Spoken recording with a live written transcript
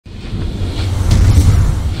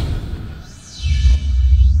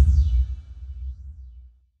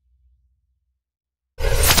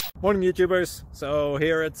Morning YouTubers. So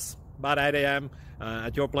here it's about 8 a.m.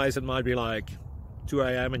 At your place it might be like 2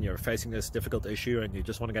 a.m. and you're facing this difficult issue and you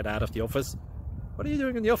just want to get out of the office. What are you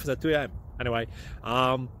doing in the office at 2 a.m.? Anyway,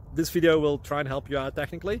 this video will try and help you out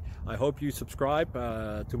technically. I hope you subscribe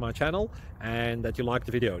to my channel and that you like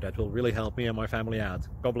the video. That will really help me and my family out.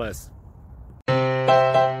 God bless.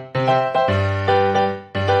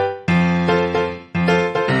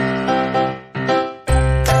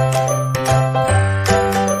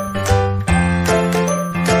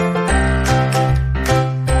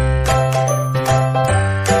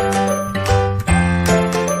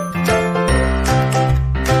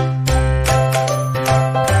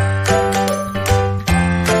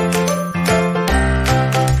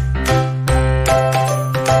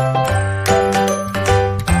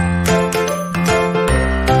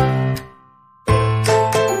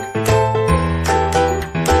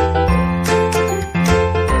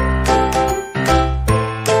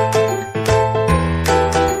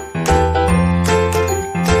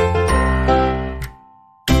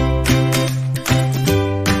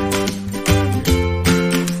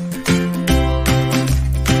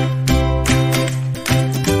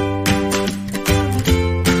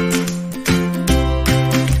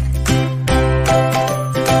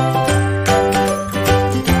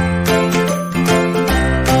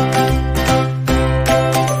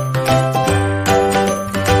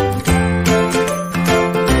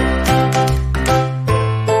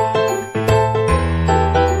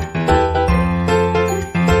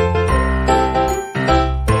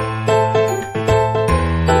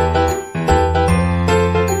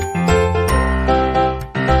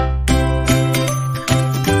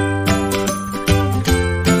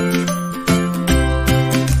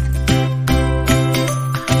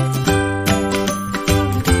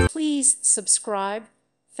 Please subscribe.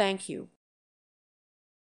 Thank you.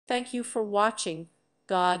 Thank you for watching.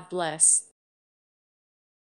 God bless.